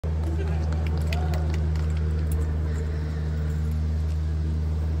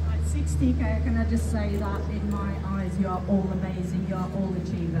60K, can I just say that in my eyes, you are all amazing, you are all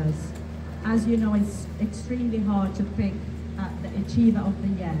achievers. As you know, it's extremely hard to pick the achiever of the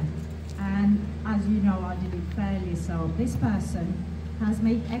year. And as you know, I did it fairly so. This person has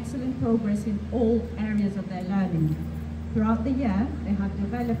made excellent progress in all areas of their learning. Throughout the year, they have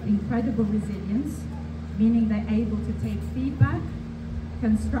developed incredible resilience, meaning they're able to take feedback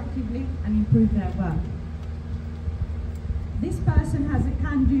constructively and improve their work. This person has a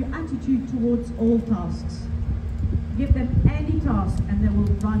can-do attitude towards all tasks. Give them any task and they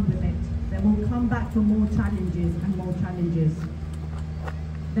will run with it. They will come back for more challenges and more challenges.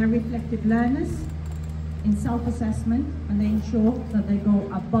 They're reflective learners in self-assessment, and they ensure that they go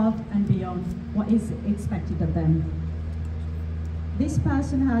above and beyond what is expected of them. This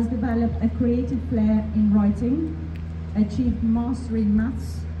person has developed a creative flair in writing, achieved mastery in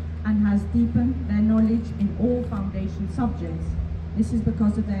maths, and has deepened their knowledge in all foundation subjects. This is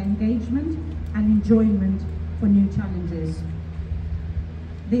because of their engagement and enjoyment for new challenges.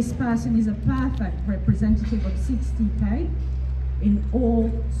 This person is a perfect representative of 60K in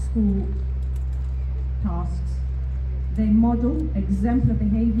all school tasks. They model exemplary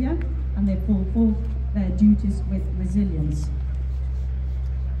behavior and they fulfill their duties with resilience.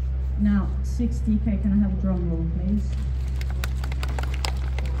 Now, 60K, can I have a drum roll, please?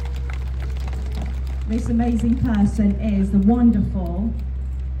 This amazing person is the wonderful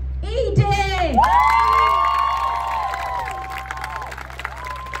Edie!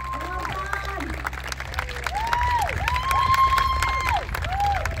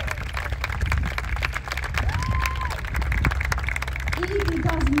 Edie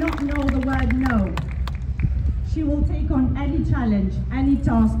does not know the word no. She will take on any challenge, any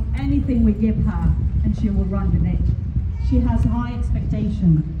task, anything we give her, and she will run with it. She has high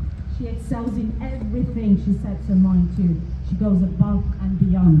expectation. She excels in everything she sets her mind to. She goes above and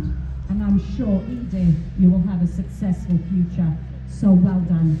beyond. And I'm sure, Edie, you will have a successful future. So well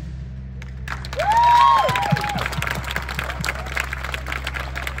done.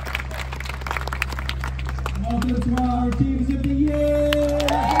 Welcome to our teams.